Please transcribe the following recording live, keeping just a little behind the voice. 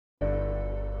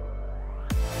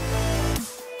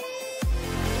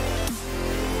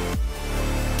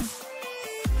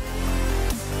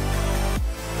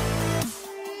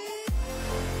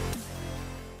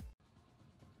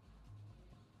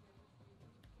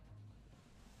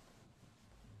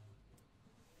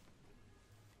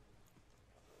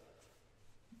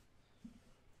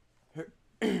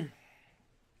You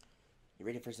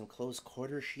ready for some close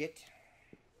quarter shit?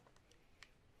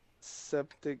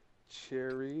 Septic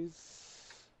cherries.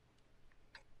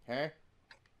 Huh?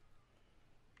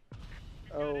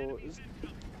 Oh,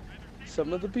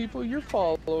 some of the people you're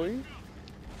following.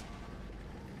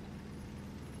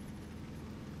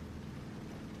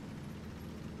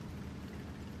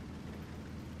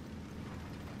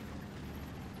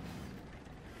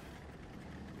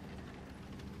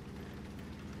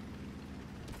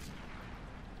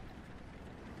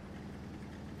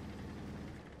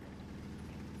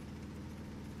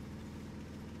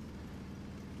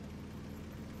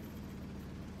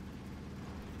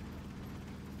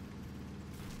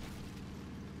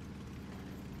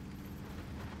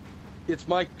 It's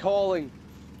my calling.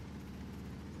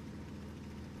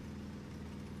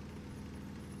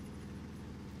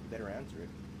 You better answer it.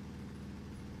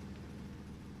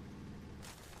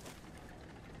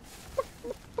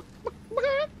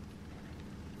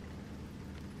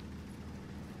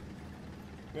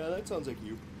 Yeah, that sounds like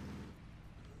you.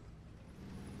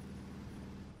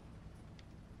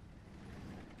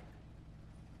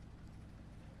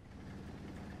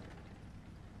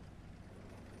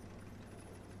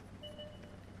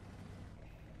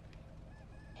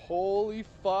 Holy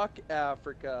fuck,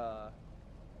 Africa.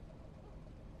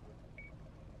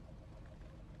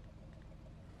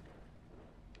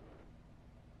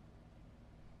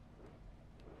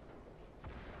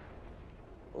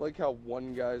 I like how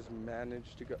one guy's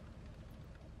managed to go.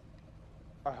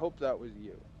 I hope that was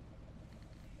you.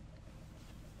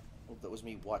 Hope that was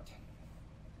me. What?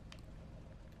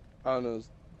 I don't know.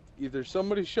 Either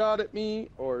somebody shot at me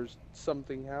or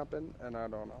something happened, and I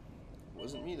don't know. It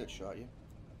wasn't me that shot you.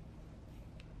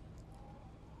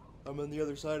 I'm on the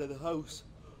other side of the house.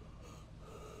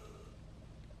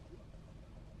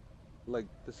 Like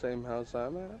the same house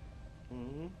I'm at?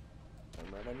 Mm-hmm.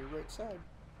 I'm right on your right side.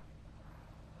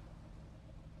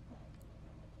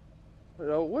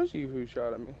 No, it was you who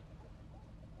shot at me.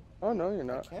 Oh no, you're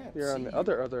I not. can't You're see on the you.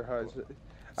 other house. Well,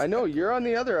 I know exactly. you're on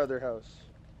the other house.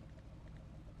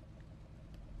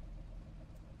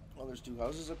 Well, there's two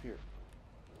houses up here.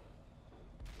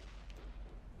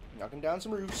 Knocking down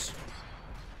some roofs.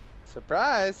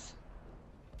 Surprise!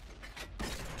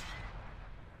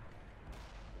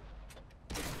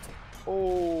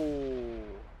 Oh,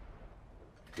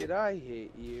 did I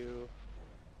hit you?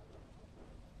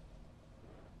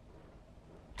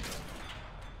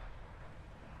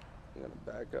 I'm gonna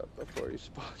back up before he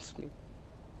spots me.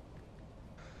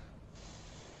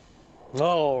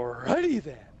 Alrighty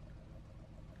then.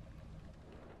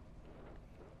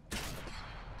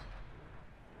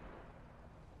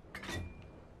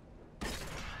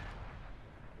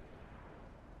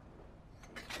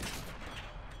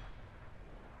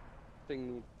 Thing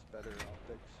needs better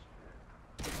optics.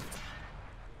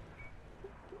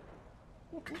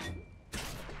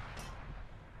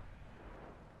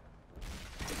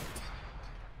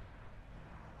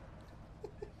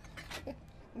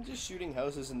 I'm just shooting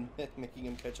houses and making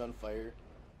them catch on fire.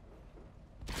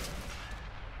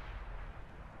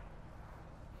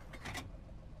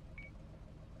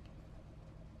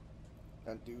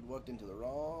 That dude walked into the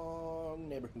wrong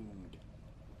neighborhood.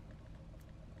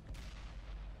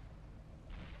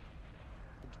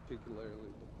 Particularly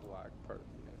the black part of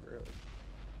the neighborhood.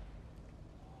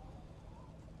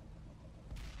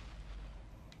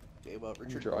 Okay, well, I'm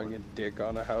Richard drawing Gordon. a dick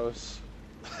on a house.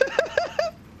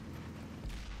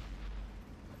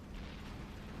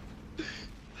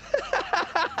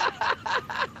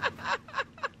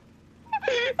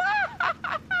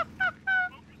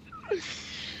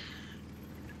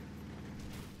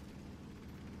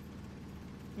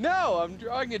 No, I'm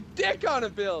drawing a dick on a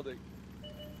building.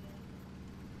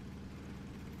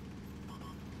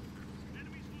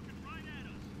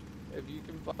 If you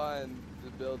can find the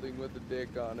building with a dick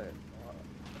on it.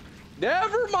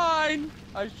 Never mind!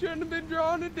 I shouldn't have been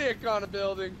drawing a dick on a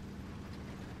building.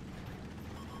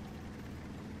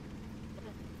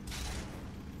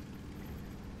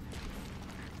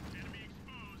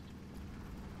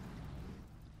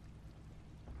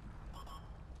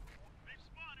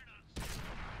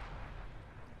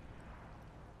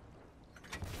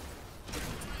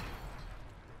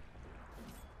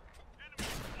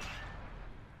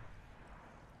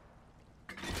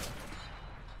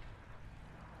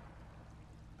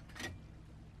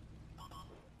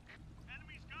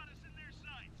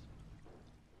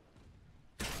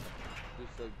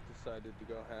 Just like decided to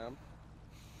go ham.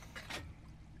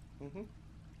 Mm-hmm.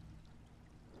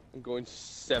 I'm going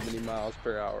 70 miles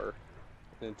per hour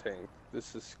in a tank.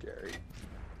 This is scary.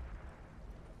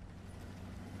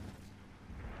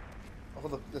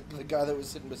 Oh, the guy that was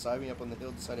sitting beside me up on the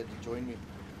hill decided to join me.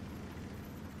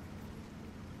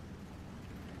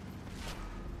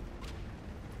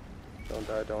 Don't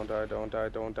die, don't die, don't die,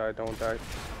 don't die, don't die.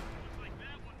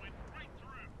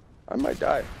 I might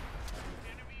die.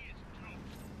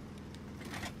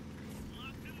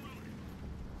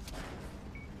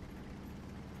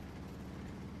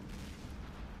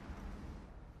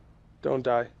 Don't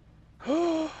die.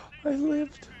 Oh, I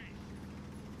lived.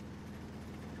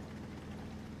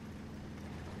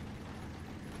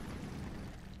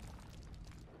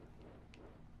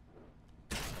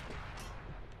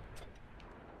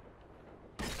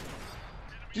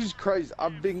 Jesus Christ,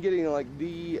 I've been getting like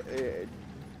the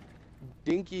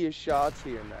dinkiest shots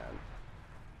here, man.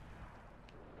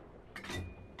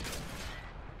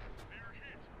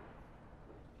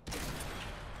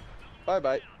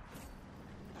 Bye-bye.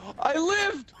 I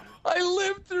lived! I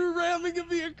lived through ramming a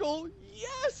vehicle!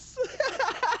 Yes!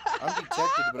 I'm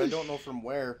detected, but I don't know from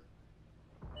where.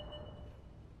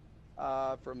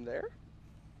 From there?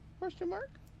 Question mark?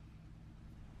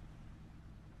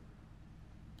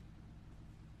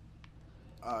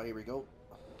 Here we go.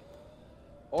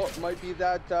 Oh, it might be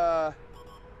that,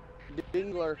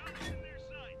 dingler.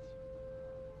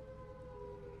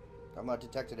 I'm not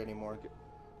detected anymore.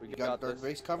 We You got dark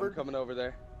base covered? I'm coming over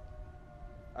there.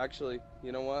 Actually,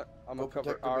 you know what? I'm Go gonna cover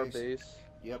protect the our base. base.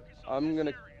 Yep. I'm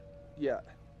gonna, yeah.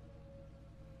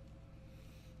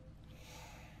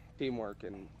 Teamwork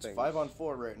and It's things. 5 on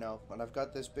 4 right now, and I've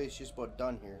got this base just about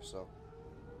done here, so.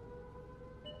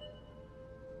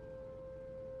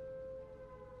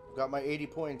 I've got my 80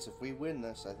 points. If we win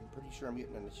this, I'm pretty sure I'm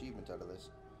getting an achievement out of this.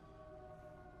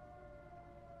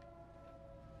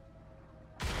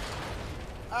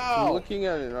 Ow! I'm looking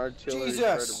at an artillery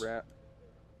Jesus! try to ramp.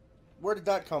 Where did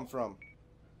that come from?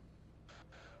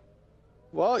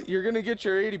 Well, you're gonna get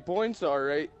your 80 points, all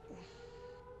right.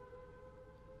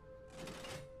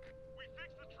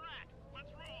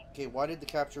 Okay, why did the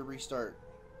capture restart?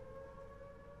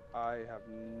 I have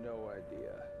no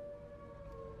idea.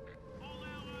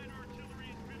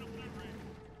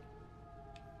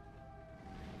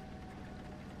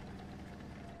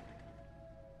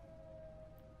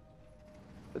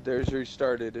 But theirs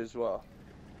restarted as well.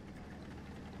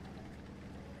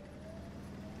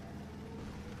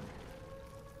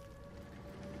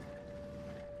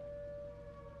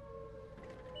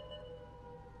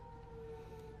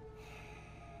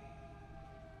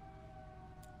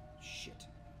 Shit.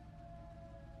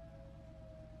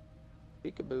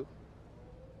 Peekaboo.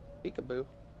 Peekaboo.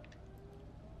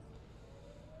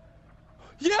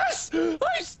 Yes!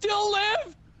 I still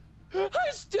live!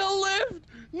 I still lived!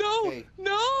 No! Okay.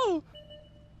 No!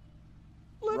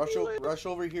 Rush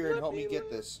over here and help me get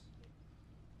this.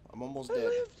 I'm almost dead.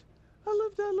 I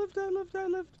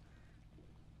lived.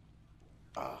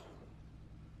 Ah.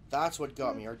 That's what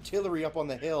got me. Artillery up on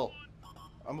the hill.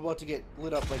 I'm about to get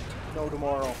lit up like no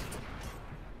tomorrow.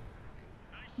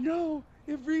 No!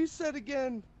 It reset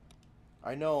again!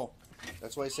 I know.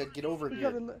 That's why I said get over We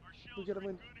here. gotta win. Get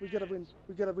over We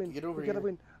gotta here.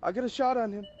 win. I got a shot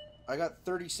on him. I got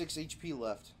 36 HP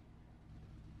left.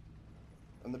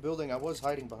 And the building I was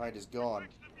hiding behind is gone.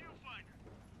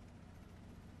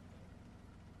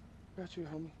 Got you,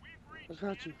 homie. I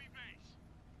got you.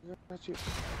 I got you.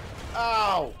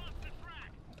 Ow!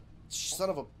 Son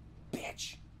of a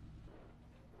bitch.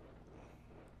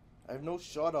 I have no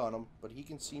shot on him, but he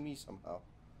can see me somehow.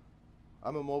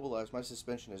 I'm immobilized. My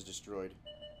suspension is destroyed.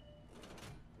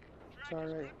 It's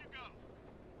alright.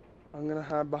 I'm gonna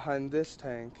hide behind this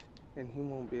tank, and he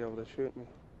won't be able to shoot me.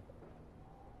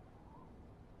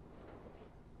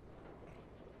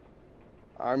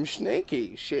 I'm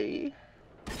snaky, she.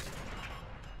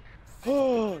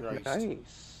 Oh, Christ.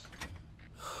 nice.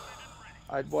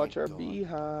 I'd watch our God.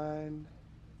 behind.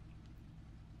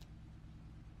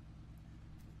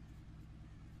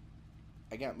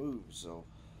 I can't move, so...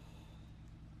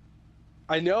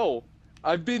 I know.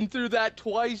 I've been through that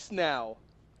twice now.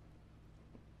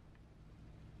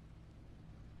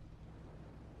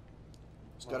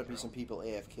 There's gotta be some people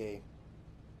AFK.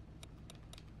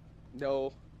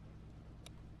 No,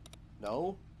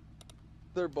 No?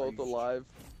 they're both you alive.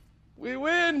 We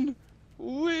win!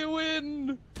 We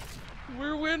win!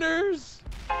 We're winners!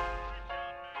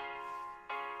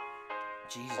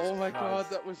 Jesus Oh my Christ. god,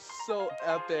 that was so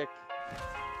epic.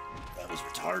 That was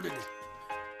retarded.